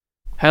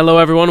Hello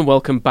everyone and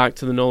welcome back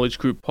to the Knowledge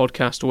Group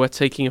podcast, where we're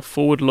taking a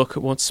forward look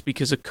at what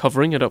speakers are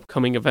covering at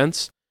upcoming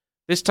events.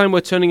 This time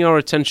we're turning our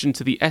attention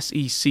to the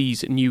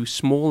SEC's new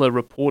Smaller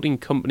Reporting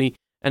Company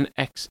and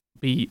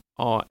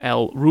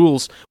XBRL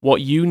rules,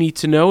 what you need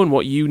to know and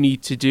what you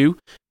need to do,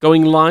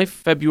 going live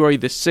February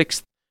the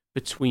 6th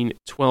between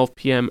 12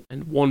 p.m.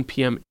 and 1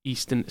 p.m.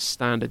 Eastern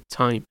Standard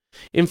Time.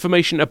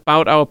 Information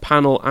about our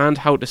panel and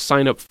how to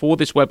sign up for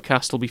this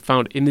webcast will be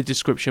found in the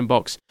description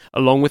box,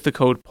 along with the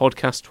code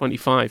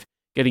podcast25.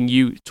 Getting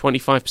you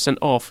 25%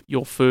 off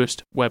your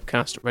first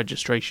webcast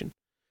registration.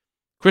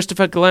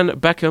 Christopher Glenn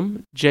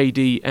Beckham,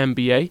 JD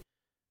MBA,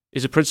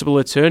 is a principal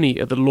attorney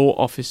at the law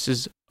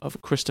offices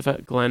of Christopher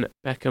Glenn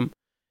Beckham.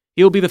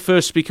 He'll be the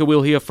first speaker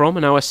we'll hear from,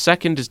 and our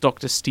second is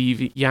Dr.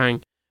 Steve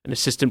Yang, an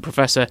assistant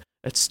professor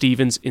at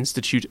Stevens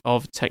Institute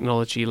of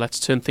Technology.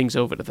 Let's turn things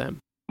over to them.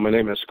 My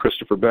name is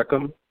Christopher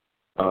Beckham.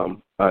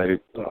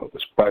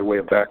 By way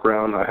of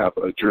background, I have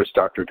a Juris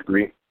Doctorate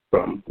degree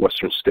from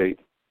Western State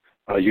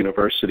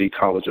University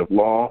College of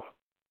Law.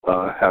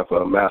 Have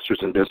a master's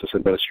in business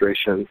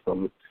administration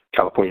from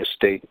California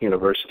State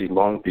University,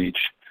 Long Beach.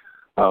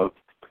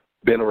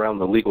 Been around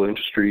the legal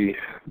industry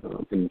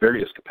in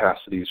various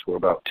capacities for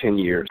about 10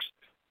 years.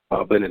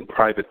 Been in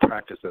private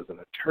practice as an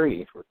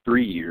attorney for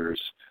 3 years,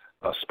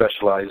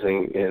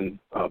 specializing in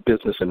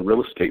business and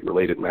real estate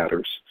related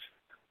matters.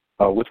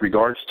 With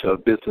regards to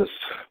business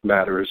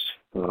matters,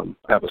 I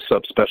have a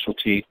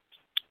subspecialty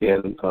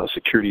in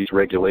securities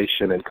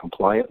regulation and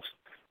compliance.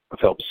 I've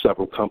helped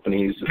several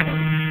companies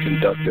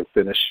conduct and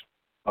finish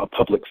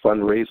public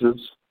fundraisers,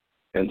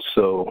 and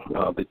so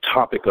the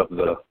topic of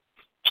the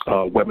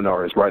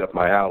webinar is right up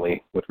my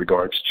alley with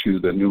regards to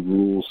the new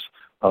rules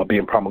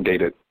being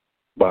promulgated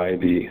by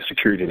the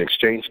Securities and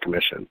Exchange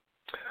Commission.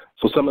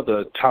 So some of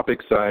the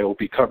topics I will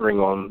be covering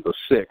on the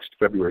 6th,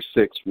 February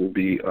 6th, will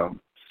be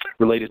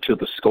related to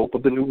the scope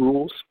of the new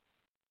rules,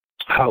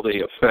 how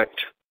they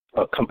affect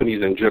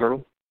companies in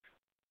general,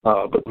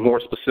 but more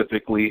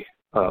specifically,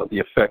 the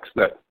effects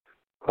that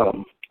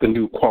the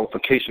new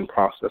qualification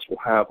process will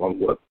have on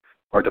what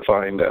are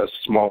defined as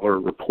smaller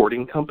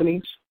reporting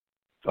companies.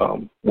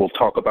 We'll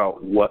talk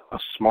about what a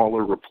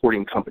smaller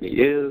reporting company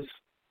is,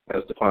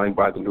 as defined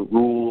by the new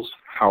rules,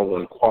 how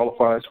one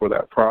qualifies for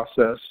that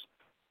process,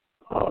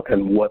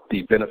 and what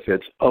the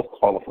benefits of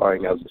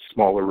qualifying as a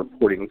smaller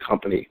reporting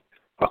company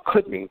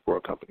could mean for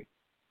a company.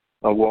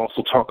 We'll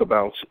also talk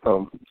about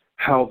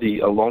how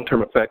the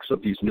long-term effects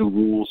of these new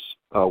rules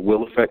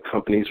will affect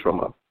companies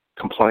from a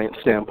compliance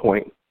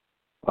standpoint.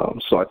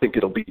 So I think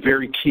it'll be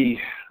very key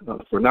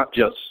for not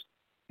just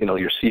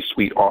your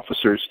C-suite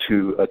officers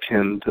to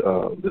attend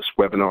this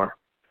webinar,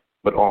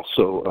 but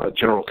also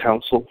general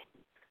counsel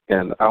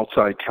and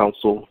outside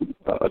counsel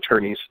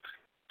attorneys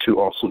to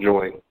also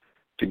join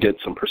to get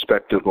some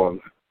perspective on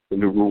the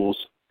new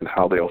rules and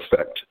how they'll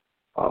affect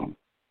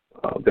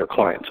their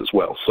clients as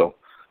well. So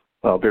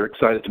very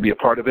excited to be a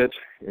part of it,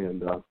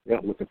 and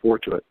looking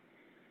forward to it.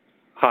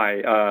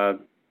 Hi,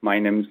 my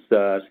name's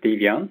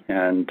Steve Yang,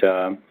 and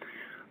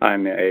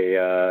I'm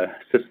a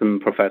system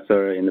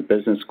professor in the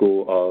business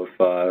school of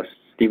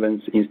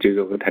Stevens Institute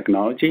of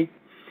Technology.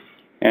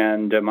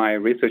 And my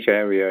research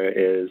area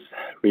is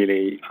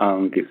really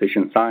on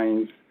decision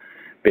science,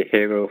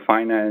 behavioral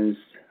finance,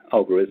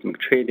 algorithmic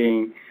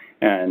trading,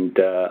 and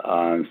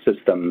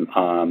system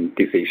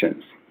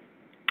decisions.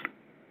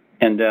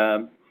 And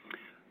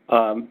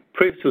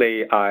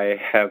previously, I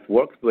have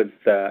worked with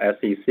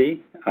SEC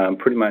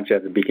pretty much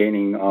at the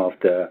beginning of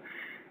the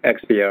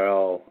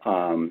XBRL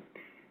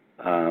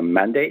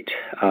mandate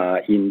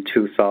in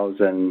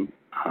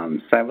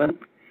 2007.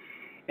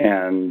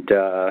 And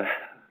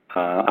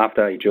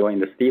after I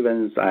joined the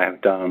Stevens, I have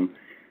done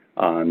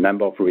a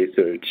number of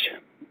research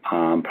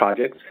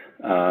projects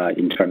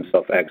in terms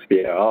of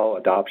XBRL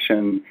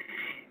adoption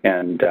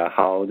and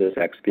how this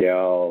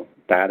XBRL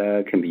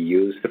data can be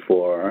used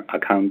for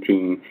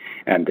accounting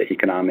and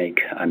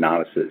economic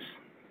analysis.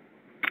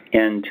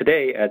 And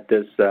today at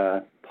this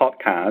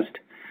podcast,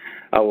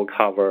 I will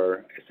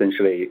cover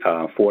essentially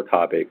 4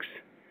 topics.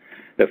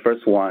 The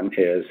first one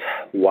is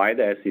why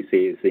the SEC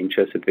is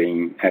interested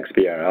in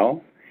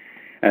XBRL.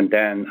 And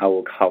then I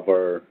will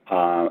cover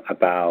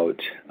about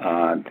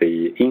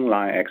the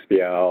inline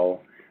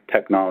XBRL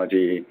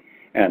technology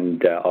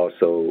and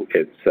also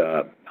its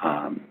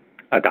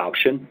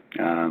adoption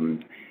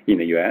in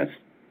the U.S.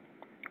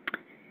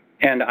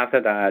 And after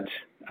that,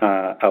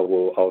 I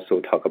will also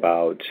talk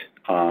about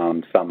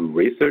some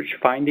research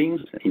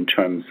findings in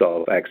terms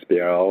of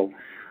XBRL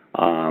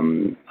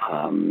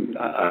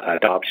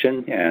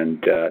adoption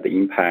and the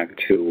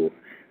impact to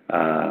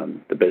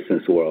the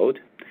business world.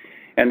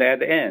 And at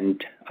the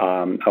end,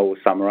 I will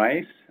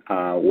summarize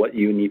what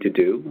you need to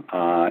do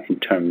in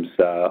terms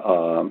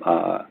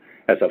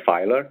as a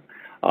filer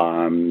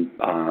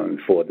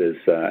for this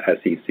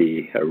SEC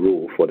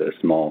rule for the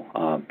small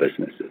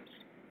businesses.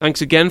 Thanks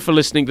again for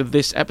listening to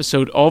this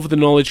episode of the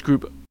Knowledge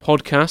Group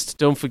podcast.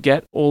 Don't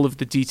forget, all of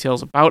the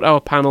details about our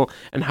panel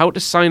and how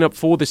to sign up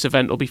for this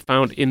event will be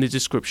found in the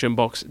description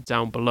box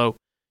down below.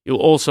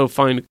 You'll also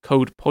find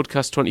code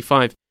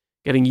podcast25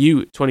 getting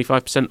you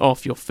 25%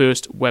 off your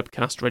first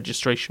webcast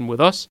registration with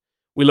us.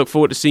 We look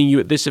forward to seeing you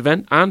at this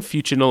event and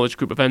future Knowledge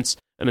Group events.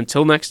 And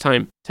until next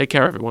time, take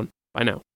care, everyone. Bye now.